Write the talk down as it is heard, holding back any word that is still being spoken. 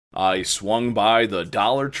I swung by the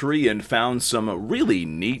Dollar Tree and found some really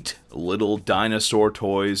neat little dinosaur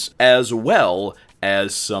toys, as well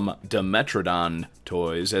as some Dimetrodon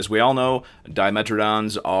toys. As we all know,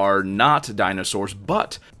 Dimetrodons are not dinosaurs,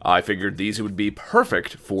 but I figured these would be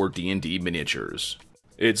perfect for D&D miniatures.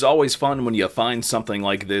 It's always fun when you find something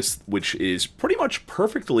like this, which is pretty much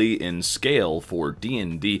perfectly in scale for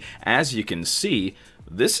D&D. As you can see,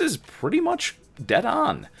 this is pretty much dead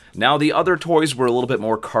on. Now, the other toys were a little bit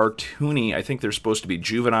more cartoony. I think they're supposed to be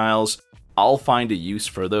juveniles. I'll find a use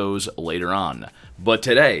for those later on. But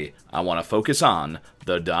today, I want to focus on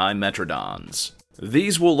the Dimetrodons.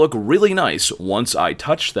 These will look really nice once I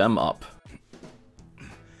touch them up.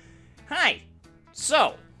 Hi.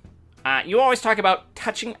 So, you always talk about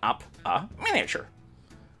touching up a miniature.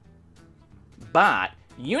 But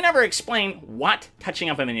you never explain what touching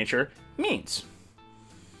up a miniature means.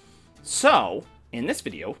 So, in this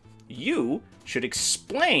video, you should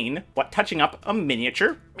explain what touching up a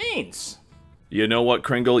miniature means. You know what,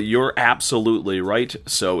 Kringle? You're absolutely right.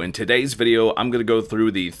 So in today's video, I'm going to go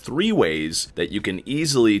through the 3 ways that you can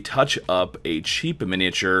easily touch up a cheap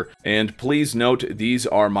miniature. And please note, these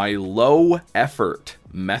are my low-effort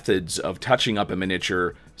methods of touching up a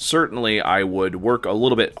miniature. Certainly, I would work a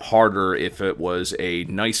little bit harder if it was a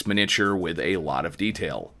nice miniature with a lot of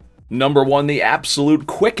detail. Number 1, the absolute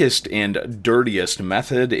quickest and dirtiest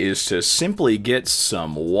method is to simply get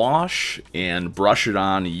some wash and brush it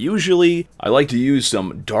on. Usually, I like to use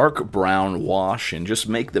some dark brown wash and just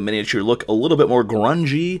make the miniature look a little bit more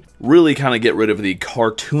grungy. Really kind of get rid of the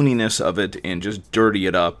cartooniness of it and just dirty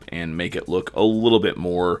it up and make it look a little bit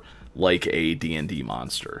more like a D&D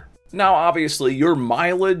monster. Now, obviously, your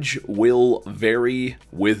mileage will vary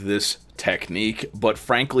with this technique, but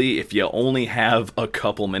frankly, if you only have a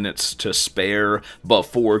couple minutes to spare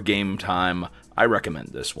before game time, I recommend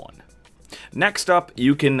this one. Next up,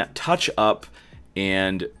 you can touch up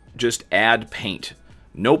and just add paint.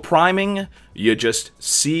 No priming, you just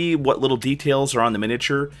see what little details are on the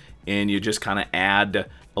miniature, and you just kind of add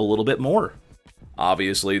a little bit more.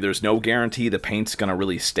 Obviously, there's no guarantee the paint's going to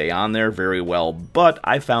really stay on there very well, but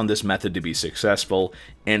I found this method to be successful,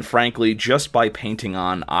 and frankly, just by painting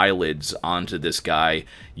on eyelids onto this guy,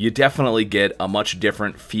 you definitely get a much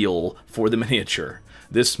different feel for the miniature.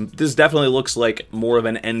 This definitely looks like more of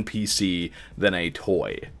an NPC than a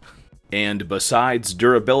toy. And besides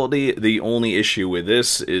durability, the only issue with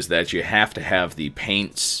this is that you have to have the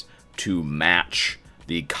paints to match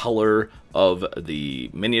the color of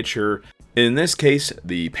the miniature. In this case,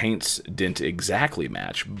 the paints didn't exactly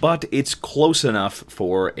match, but it's close enough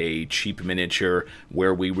for a cheap miniature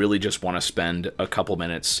where we really just want to spend a couple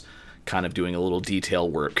minutes kind of doing a little detail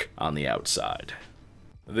work on the outside.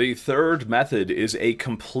 The third method is a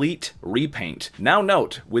complete repaint. Now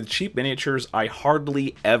note, with cheap miniatures, I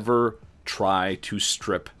hardly ever try to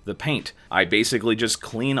strip the paint. I basically just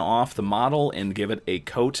clean off the model and give it a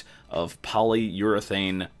coat of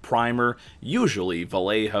polyurethane primer, usually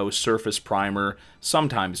Vallejo surface primer,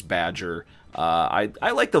 sometimes Badger. I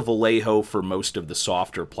like the Vallejo for most of the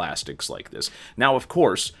softer plastics like this. Now, of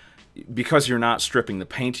course, because you're not stripping the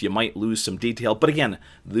paint, you might lose some detail, but again,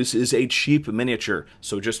 this is a cheap miniature,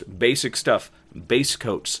 so just basic stuff, base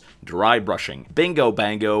coats, dry brushing, bingo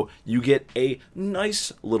bango, you get a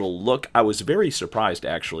nice little look. I was very surprised,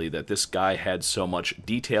 actually, that this guy had so much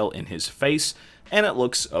detail in his face, and it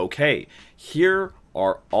looks okay. Here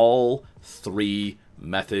are all 3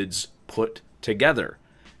 methods put together.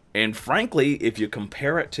 And frankly, if you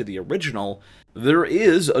compare it to the original, there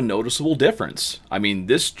is a noticeable difference. I mean,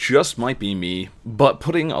 this just might be me, but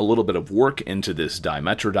putting a little bit of work into this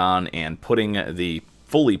Dimetrodon and putting the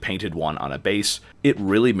fully painted one on a base, it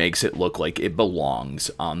really makes it look like it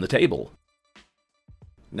belongs on the table.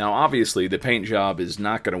 Now, obviously, the paint job is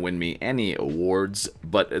not going to win me any awards,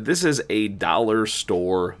 but this is a dollar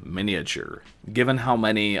store miniature. Given how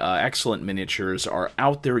many excellent miniatures are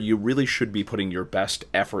out there, you really should be putting your best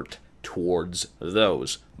effort towards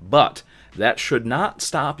those. But that should not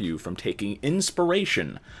stop you from taking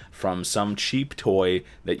inspiration from some cheap toy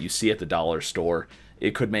that you see at the dollar store.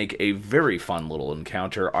 It could make a very fun little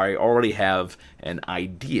encounter. I already have an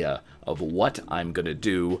idea of what I'm going to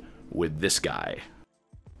do with this guy.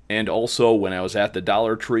 And also, when I was at the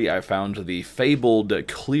Dollar Tree, I found the fabled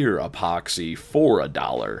clear epoxy for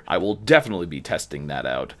 $1. I will definitely be testing that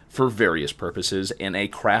out for various purposes in a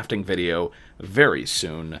crafting video very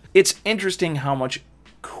soon. It's interesting how much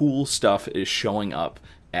cool stuff is showing up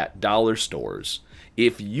at dollar stores.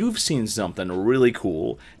 If you've seen something really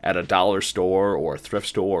cool at a dollar store or a thrift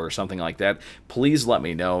store or something like that, please let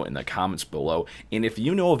me know in the comments below. And if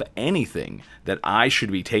you know of anything that I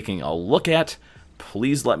should be taking a look at,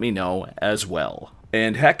 please let me know as well.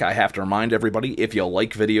 And heck, I have to remind everybody, if you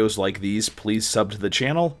like videos like these, please sub to the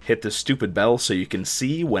channel, hit the stupid bell so you can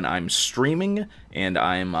see when I'm streaming and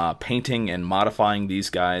I'm painting and modifying these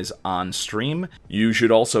guys on stream. You should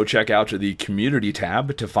also check out the community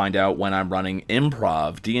tab to find out when I'm running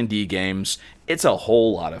improv D&D games. It's a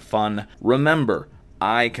whole lot of fun. Remember,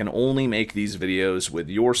 I can only make these videos with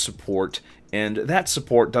your support, and that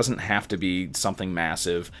support doesn't have to be something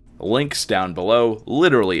massive. Links down below,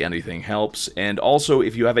 literally anything helps, and also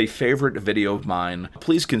if you have a favorite video of mine,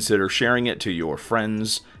 please consider sharing it to your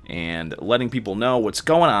friends and letting people know what's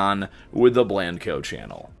going on with the Blandco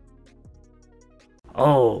channel.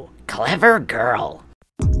 Oh, clever girl.